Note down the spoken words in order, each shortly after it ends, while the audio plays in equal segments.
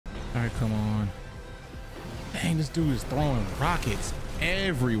All right, come on. Dang, this dude is throwing rockets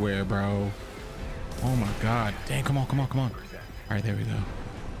everywhere, bro. Oh my God. Dang, come on, come on, come on. All right, there we go.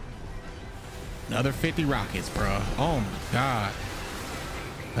 Another 50 rockets, bro. Oh my God.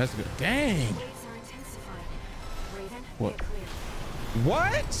 That's good. Dang. What?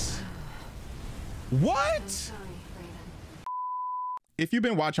 What? What? If you've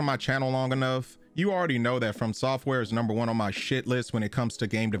been watching my channel long enough, you already know that From Software is #1 on my shit list when it comes to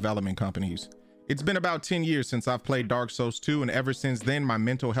game development companies. It's been about 10 years since I've played Dark Souls 2, and ever since then, my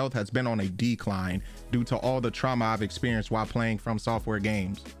mental health has been on a decline due to all the trauma I've experienced while playing From Software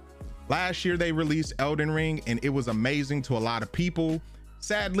games. Last year, they released Elden Ring, and it was amazing to a lot of people.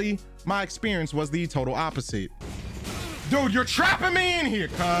 Sadly, my experience was the total opposite. Dude, you're trapping me in here,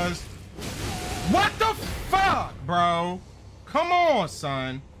 cuz. What the fuck, bro? Come on,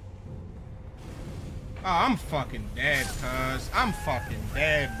 son. Oh, I'm fucking dead, cuz. I'm fucking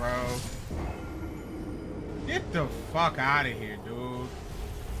dead, bro. Get the fuck out of here, dude.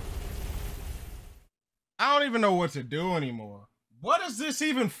 I don't even know what to do anymore. What is this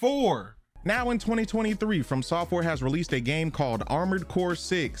even for? Now in 2023, From Software has released a game called Armored Core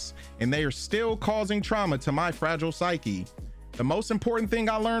 6, and they are still causing trauma to my fragile psyche. The most important thing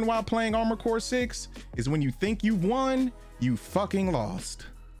I learned while playing Armored Core 6 is when you think you've won, you fucking lost.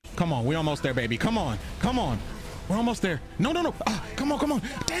 Come on, we almost there, baby. Come on, come on. We're almost there. No, no, no. Come on, come on.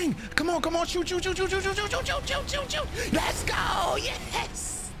 Dang, come on, come on. Shoot, shoot, shoot, shoot, shoot, shoot, shoot, shoot, shoot, shoot, shoot. Let's go.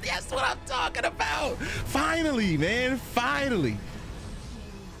 Yes. That's what I'm talking about. Finally, man, finally.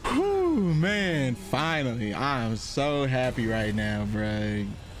 Whew, man, finally. I'm so happy right now, bro.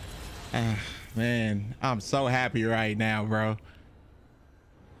 Man, I'm so happy right now, bro.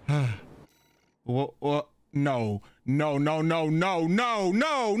 What? No, no, no, no, no, no,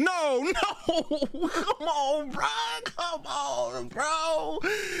 no, no, no. Come on, bro. Come on, bro.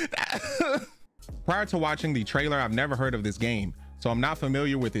 Prior to watching the trailer, I've never heard of this game, so I'm not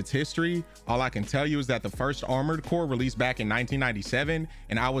familiar with its history. All I can tell you is that the first Armored Core released back in 1997,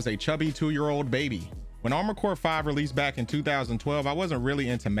 and I was a chubby 2-year-old baby. When Armored Core 5 released back in 2012, I wasn't really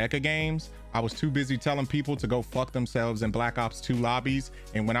into mecha games. I was too busy telling people to go fuck themselves in Black Ops 2 lobbies,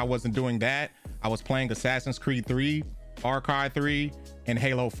 and when I wasn't doing that, I was playing Assassin's Creed 3, Far Cry 3, and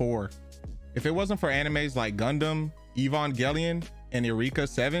Halo 4. If it wasn't for animes like Gundam, Evangelion, and Eureka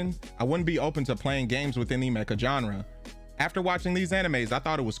 7, I wouldn't be open to playing games within the mecha genre. After watching these animes, I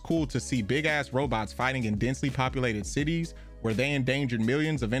thought it was cool to see big-ass robots fighting in densely populated cities where they endangered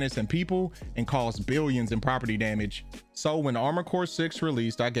millions of innocent people and caused billions in property damage. So when Armored Core 6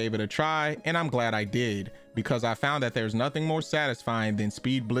 released, I gave it a try, and I'm glad I did, because I found that there's nothing more satisfying than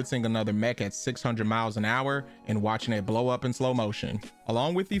speed blitzing another mech at 600 miles an hour and watching it blow up in slow motion.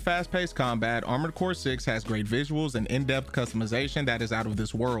 Along with the fast-paced combat, Armored Core 6 has great visuals and in-depth customization that is out of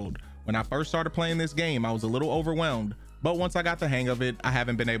this world. When I first started playing this game, I was a little overwhelmed, but once I got the hang of it, I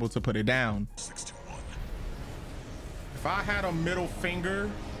haven't been able to put it down. If I had a middle finger,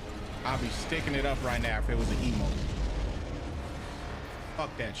 I'd be sticking it up right now if it was an emo.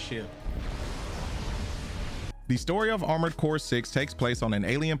 Fuck that shit. The story of Armored Core 6 takes place on an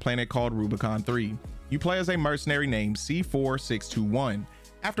alien planet called Rubicon 3. You play as a mercenary named C4621.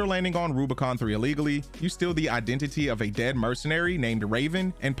 After landing on Rubicon 3 illegally, you steal the identity of a dead mercenary named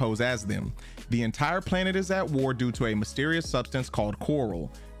Raven and pose as them. The entire planet is at war due to a mysterious substance called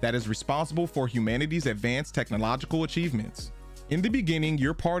coral that is responsible for humanity's advanced technological achievements. In the beginning,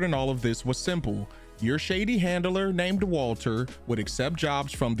 your part in all of this was simple. Your shady handler named Walter would accept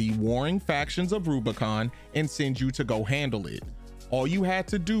jobs from the warring factions of Rubicon and send you to go handle it. All you had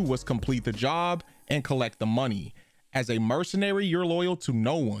to do was complete the job and collect the money. As a mercenary, you're loyal to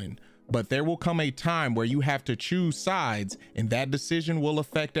no one, but there will come a time where you have to choose sides, and that decision will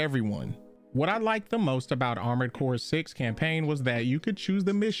affect everyone. What I liked the most about Armored Core 6 campaign was that you could choose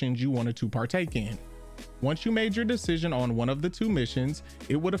the missions you wanted to partake in. Once you made your decision on one of the 2 missions,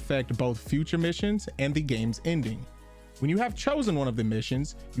 it would affect both future missions and the game's ending. When you have chosen one of the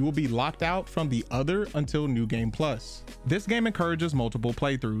missions, you will be locked out from the other until New Game Plus. This game encourages multiple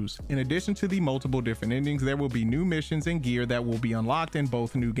playthroughs. In addition to the multiple different endings, there will be new missions and gear that will be unlocked in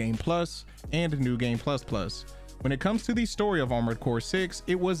both New Game Plus and New Game Plus Plus. When it comes to the story of Armored Core 6,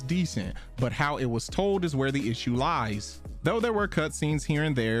 it was decent, but how it was told is where the issue lies. Though there were cutscenes here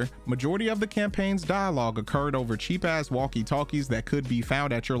and there, majority of the campaign's dialogue occurred over cheap-ass walkie-talkies that could be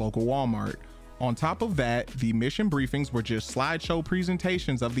found at your local Walmart. On top of that, the mission briefings were just slideshow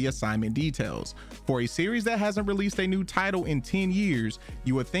presentations of the assignment details. For a series that hasn't released a new title in 10 years,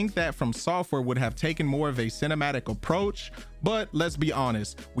 you would think that From Software would have taken more of a cinematic approach, but let's be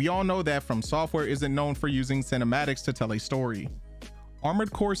honest, we all know that From Software isn't known for using cinematics to tell a story.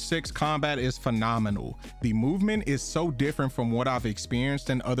 Armored Core 6 combat is phenomenal. The movement is so different from what I've experienced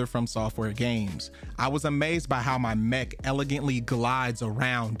in other From Software games. I was amazed by how my mech elegantly glides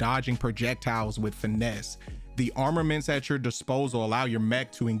around, dodging projectiles with finesse. The armaments at your disposal allow your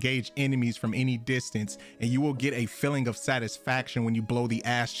mech to engage enemies from any distance, and you will get a feeling of satisfaction when you blow the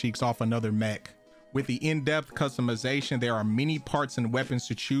ass cheeks off another mech. With the in-depth customization, there are many parts and weapons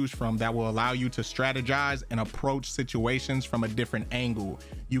to choose from that will allow you to strategize and approach situations from a different angle.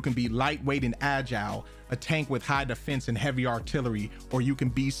 You can be lightweight and agile, a tank with high defense and heavy artillery, or you can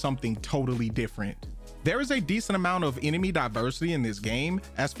be something totally different. There is a decent amount of enemy diversity in this game.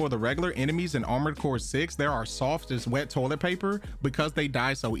 As for the regular enemies in Armored Core 6, they are soft as wet toilet paper because they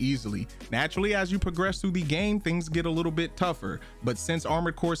die so easily. Naturally, as you progress through the game, things get a little bit tougher, but since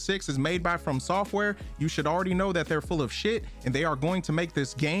Armored Core 6 is made by From Software, you should already know that they're full of shit and they are going to make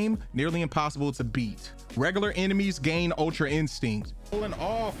this game nearly impossible to beat. Regular enemies gain Ultra Instinct. Pulling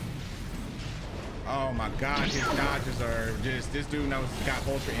off. Oh my god, his dodges are just, this dude knows he's got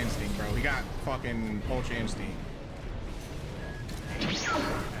Ultra Instinct, bro. He got fucking Ultra Instinct.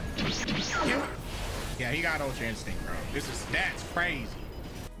 Yeah, he got Ultra Instinct, bro. That's crazy.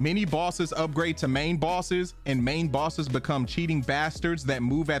 Many bosses upgrade to main bosses, and main bosses become cheating bastards that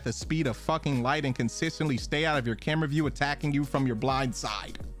move at the speed of fucking light and consistently stay out of your camera view, attacking you from your blind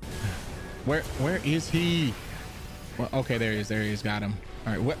side. Where is he? Well, okay, there he is, got him.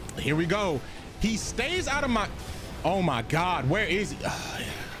 All right, here we go. He stays out of my, oh my god, where is he? Oh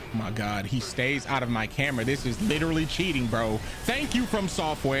my god, he stays out of my camera. This is literally cheating, bro. Thank you, From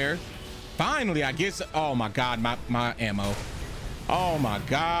Software. Finally, I guess. Oh my god, my ammo. Oh my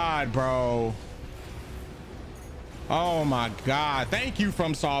god, bro. Oh my god, thank you,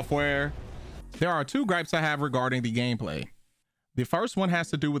 From Software. There are two gripes I have regarding the gameplay. The first one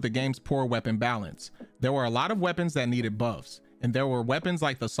has to do with the game's poor weapon balance. There were a lot of weapons that needed buffs, and there were weapons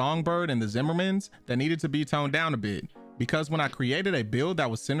like the Songbird and the Zimmermans that needed to be toned down a bit. Because when I created a build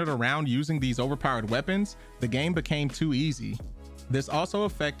that was centered around using these overpowered weapons, the game became too easy. This also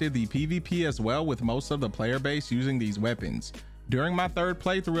affected the PvP as well, with most of the player base using these weapons. During my third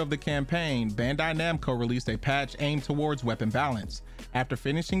playthrough of the campaign, Bandai Namco released a patch aimed towards weapon balance. After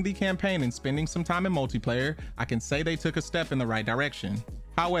finishing the campaign and spending some time in multiplayer, I can say they took a step in the right direction.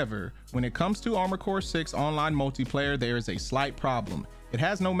 However, when it comes to Armored Core 6 online multiplayer, there is a slight problem. It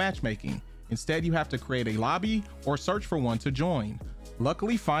has no matchmaking. Instead, you have to create a lobby or search for one to join.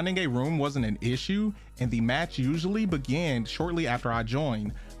 Luckily, finding a room wasn't an issue, and the match usually began shortly after I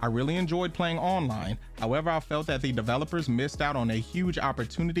joined. I really enjoyed playing online. However, I felt that the developers missed out on a huge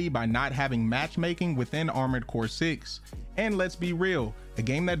opportunity by not having matchmaking within Armored Core 6. And let's be real, a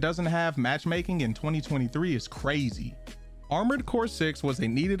game that doesn't have matchmaking in 2023 is crazy. Armored Core 6 was a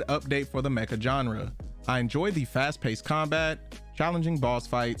needed update for the mecha genre. I enjoyed the fast-paced combat, challenging boss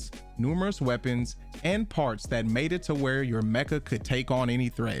fights, numerous weapons, and parts that made it to where your mecha could take on any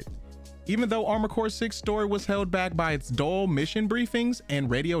threat. Even though Armored Core 6 story was held back by its dull mission briefings and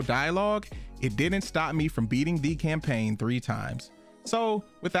radio dialogue, it didn't stop me from beating the campaign 3 times. So,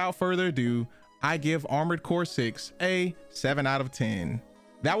 without further ado, I give Armored Core 6 a 7 out of 10.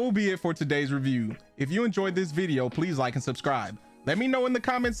 That will be it for today's review. If you enjoyed this video, please like and subscribe. Let me know in the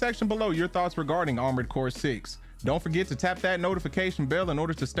comment section below your thoughts regarding Armored Core 6. Don't forget to tap that notification bell in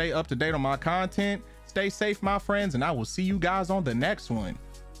order to stay up to date on my content. Stay safe, my friends, and I will see you guys on the next one.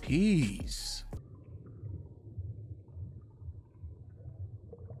 Peace.